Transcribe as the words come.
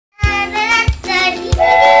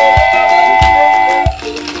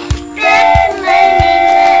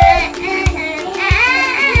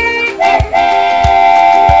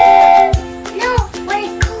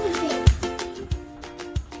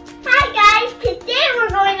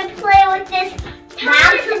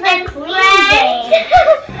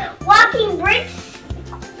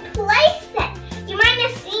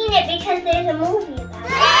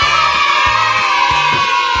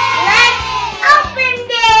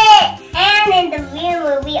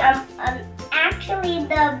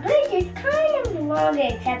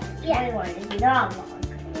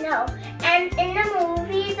No. And in the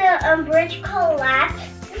movie, the bridge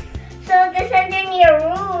collapsed. So this engineer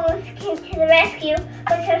Ruth came to the rescue.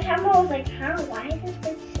 But September was like, huh, why is this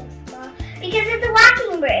bridge so small? Because it's a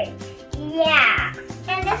walking bridge. Yeah.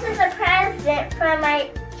 And this is a present from my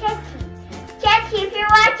Chetty. Chetty, if you're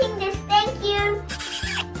watching this, thank you.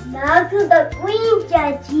 Now to the queen,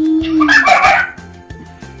 Chetty.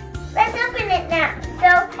 Let's open it now. So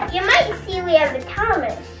you might see we have a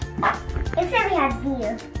Thomas. It said we have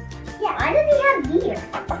deer. Yeah, why does he have deer?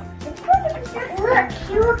 It's cool. Look,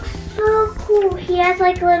 he looks so cool. He has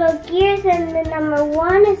like little gears, and the number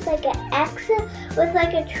 1 is like an X with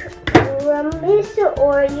like a rhombus,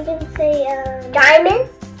 or you can say diamond.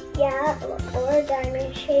 Yeah, or a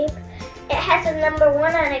diamond shape. It has a number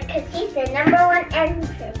 1 on it because he said number 1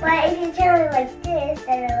 enter. But if you turn it like this,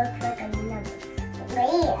 then it looks like a number.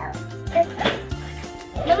 Wow.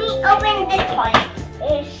 Let me open this one.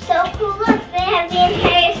 It's so cool. Look, they have the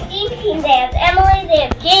entire Steam team. They have Emily, they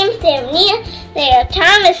have James, they have Nia, they have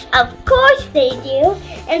Thomas, of course they do.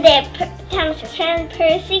 And they have Thomas' friend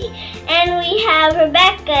Percy. And we have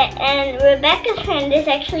Rebecca. And Rebecca's friend is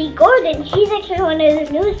actually Gordon. She's actually one of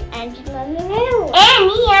the newest engines on the road. And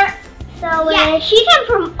Nia. So yeah, she came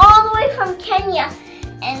from all the way from Kenya.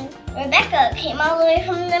 And Rebecca came all the way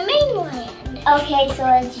from the mainland. Okay, so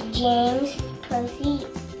it's James, Percy,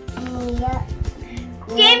 Nia.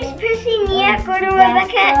 James, Percy, Nia, Gordon,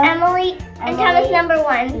 Rebecca, Emily, and Thomas number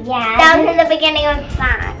 1. Yeah. That was in the beginning of the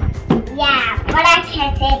song. Yeah, but I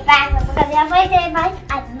can't say it back because if I say it back,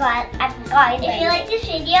 I forgot it. If you like this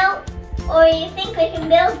video, or you think we can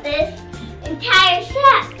build this entire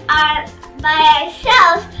set by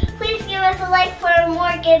ourselves, please give us a like for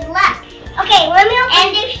more good luck. Okay, let me open.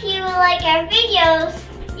 And if you like our videos,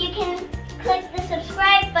 you can click the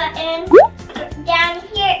subscribe button down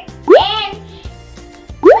here and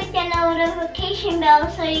click the notification bell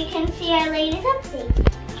so you can see our latest updates.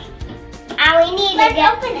 And we need to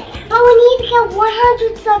get, open it. But we need to get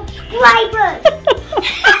 100 subscribers.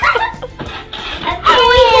 And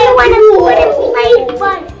we need to play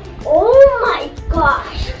button. Oh my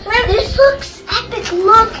gosh. This looks epic.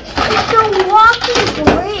 Look, it's a walking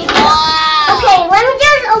bridge. Wow. Okay, let me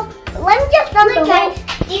just look, guys.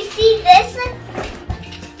 Do you see this?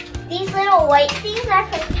 These little white things are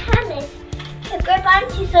for Thomas to grip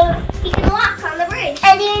onto so he can walk on the bridge.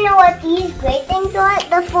 And do you know what these great things are?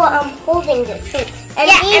 They're for holding the tree. And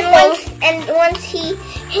yeah, once he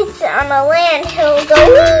hits it on the land, he'll go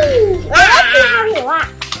wee. Well, let's see how he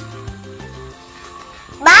walks.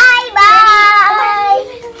 Bye.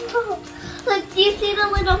 Look, do you see the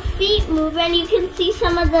little feet move? And you can see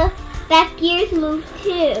some of the back gears move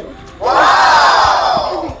too.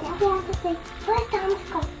 Whoa! Where's Thomas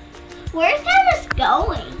going? Where's Thomas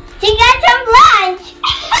going? To get some lunch.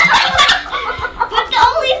 But the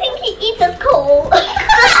only thing he eats is coal.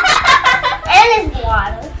 And his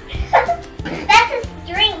water. That's his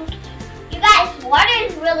drink. You guys, water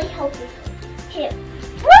is really healthy too.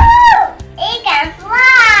 Woo! He can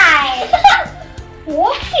fly.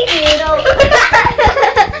 Whoopsie doodle.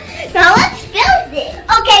 Now let's build it.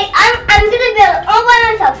 Okay, I'm gonna build it all by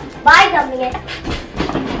myself by dumping it.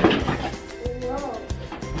 Whoa.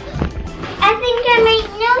 I think I might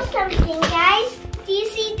know something, guys. Do you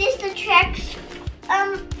see this? The tracks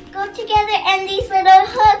go together, and these little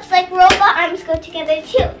hooks, like robot arms, go together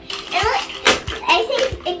too. And look, I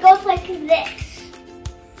think it goes like this.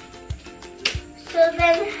 So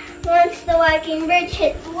then, once the walking bridge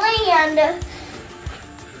hits land,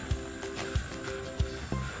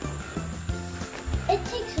 it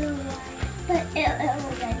takes a while, but it'll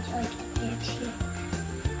eventually get there too.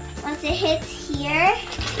 Once it hits here,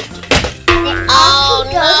 then off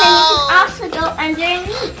he goes, and you can also go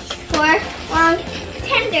underneath for long,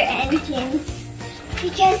 tender engines.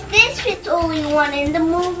 Because this fits only 1, in the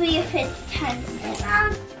movie it fits 10.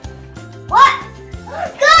 What?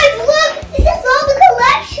 Guys, look! This is all the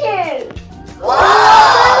collection!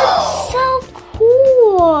 Wow! So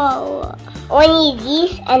cool! We need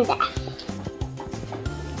these and that.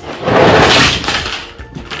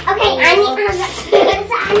 Okay, I need the boxes for this.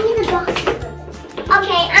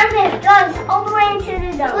 Okay, I'm gonna throw this all the way into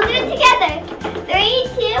the door. We'll do it together. 3,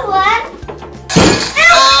 2, 1.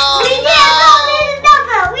 Oh, we can't go in the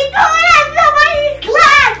door. We don't have somebody's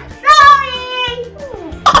class. Sorry.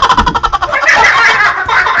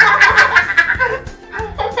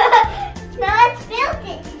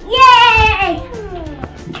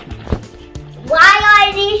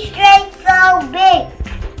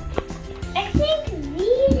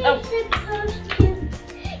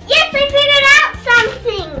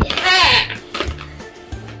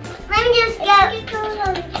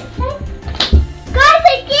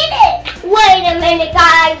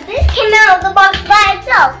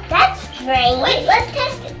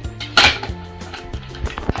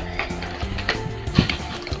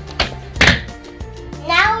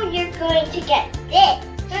 to get this.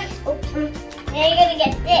 Now you're gonna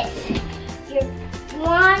get this. You're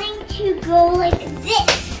wanting to go like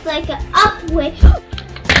this, like an upward.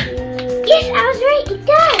 Yes, I was right. It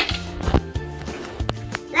does.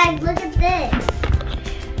 Like, look at this.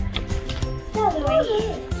 All the way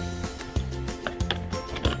here.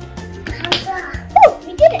 Oh,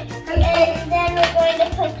 we did it. And then we're going to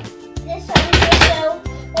put this on here. So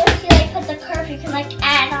once you like put the curve, you can like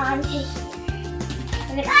add on to here.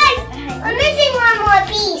 Guys, we're missing one more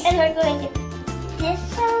piece. And we're going to put this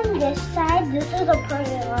on this side. This is a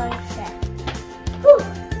pretty long set. Whew.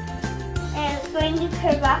 And it's going to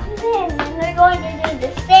curve off of it. And then we're going to do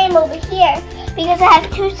the same over here because I have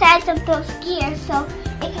two sides of those gears, so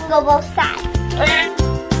it can go both sides.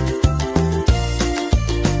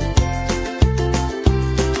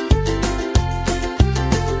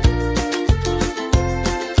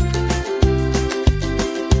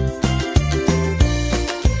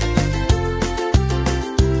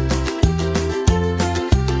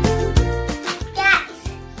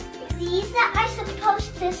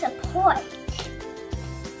 Support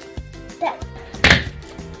that. I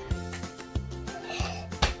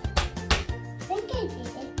think I did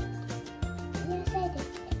it. Yes, I did.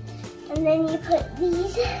 And then you put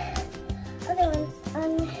these other ones on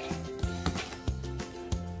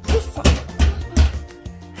this side.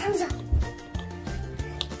 Hands up.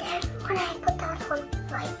 Then when I put that one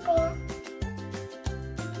right there.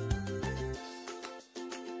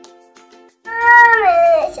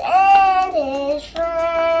 Thomas and his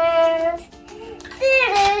friends.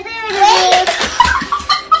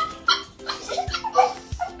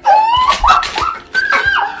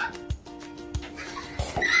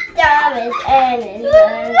 Thomas and his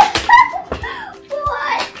friends.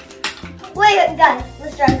 What? Wait, guys,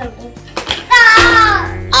 let's try something. Ah!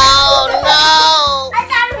 Oh no! I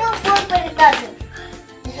thought it would work, but it doesn't.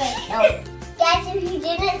 No. Guys, if you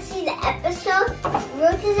didn't see the episode,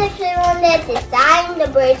 Ruth is actually the one that designed the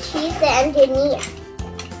bird. She's the engineer.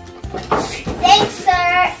 Thanks,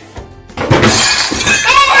 sir.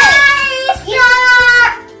 Hey, sir!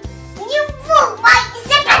 You broke my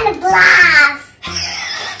second glass.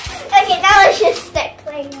 Okay, now let's just start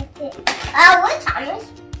playing with it. Where's Thomas?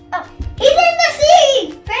 Oh, he's in the seat.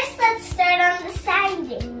 First, let's start on the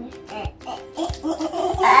siding.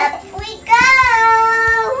 Up we go.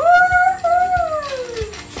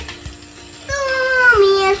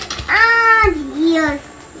 Adios.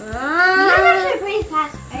 You're actually pretty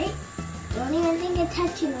fast, right? Don't even think of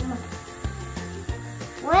touching them.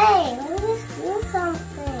 Wait, let me just do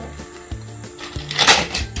something.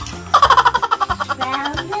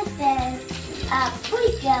 Round the bend. Up we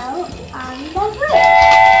go on the roof.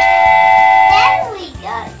 Then we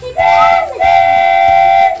go to the other.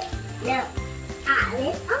 Now,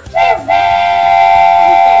 island of the then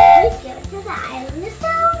we go to the island of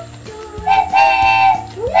South.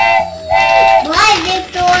 Bye,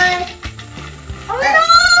 Victor. Oh no,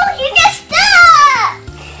 you get stuck.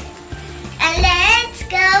 And let's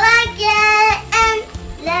go again.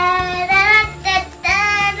 La da da da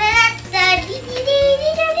da da dee dee dee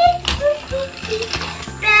dee dee.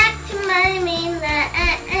 Back to my mainland.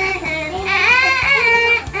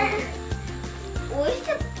 Where's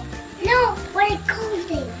the? No, what it calls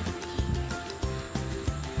it?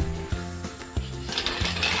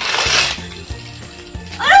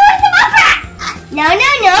 No, no,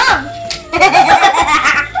 no.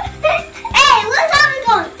 Hey, what's up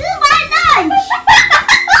going? To my lunch.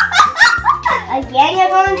 Again, you're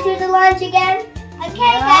going to the lunch again? Okay,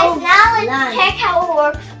 no, guys, now let's check how it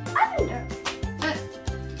works under.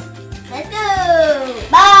 Let's go.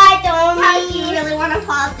 Bye, Tommy. You really want to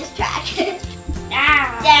follow this track.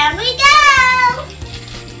 Down we go.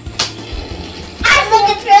 I think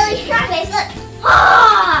it's really strong, guys. Look.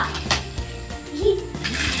 Ah!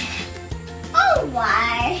 Oh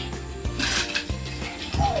my!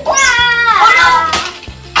 Wow! Oh no!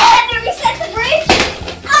 I had to reset the bridge.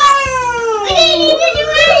 Oh! We didn't need to do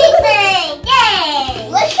anything. Yay!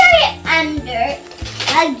 Let's try it under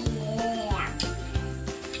again.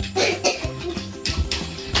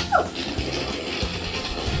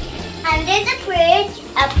 Under the bridge,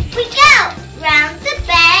 up we go, round the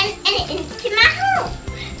bend and into my home.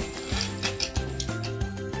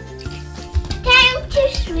 Time to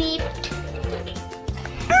sweep.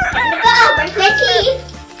 Go, brush my teeth.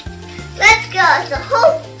 Let's go. It's a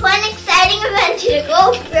whole fun, exciting adventure to go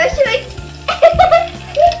groceries.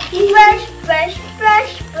 Brush, brush,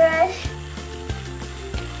 brush, brush.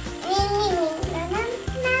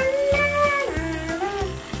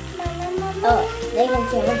 Oh, they can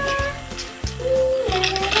see it.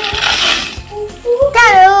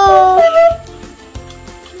 Go!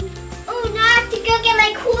 Oh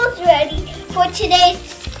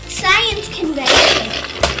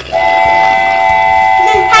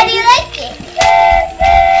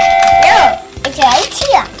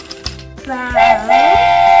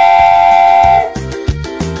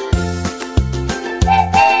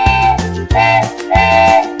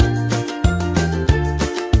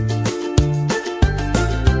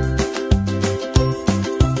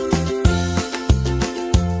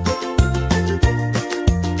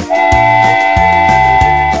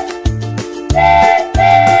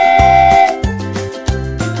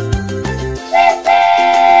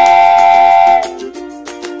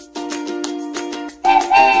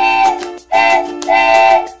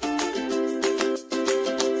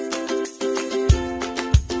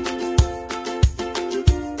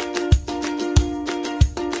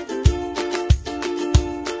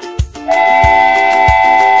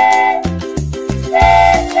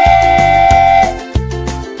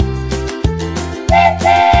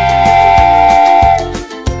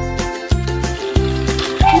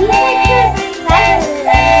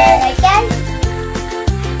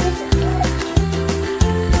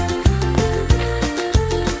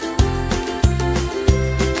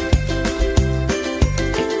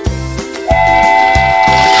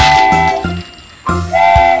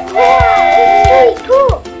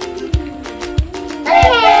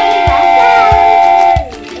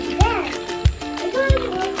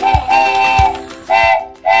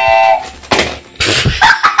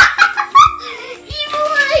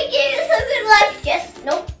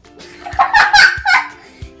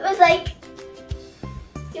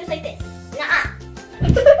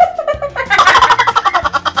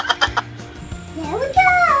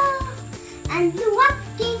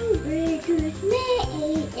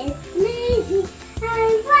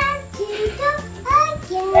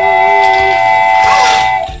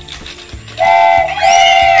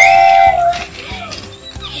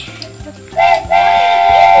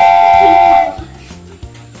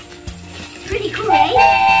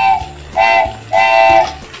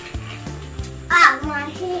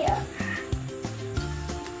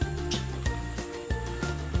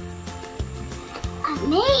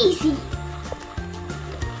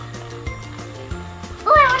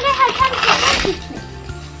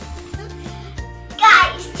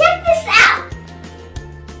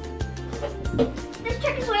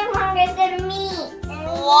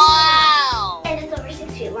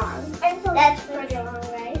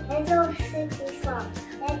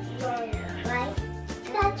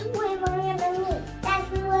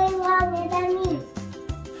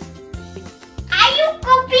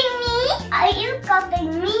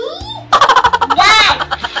helping me. Guys,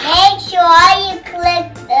 make sure you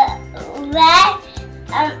click the red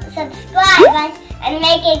subscribe button and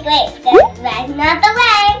make it great. Because red's not the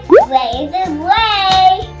way. Gray is the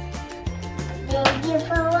way. Thank you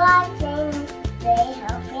for watching. Stay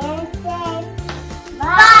healthy and safe.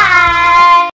 Bye.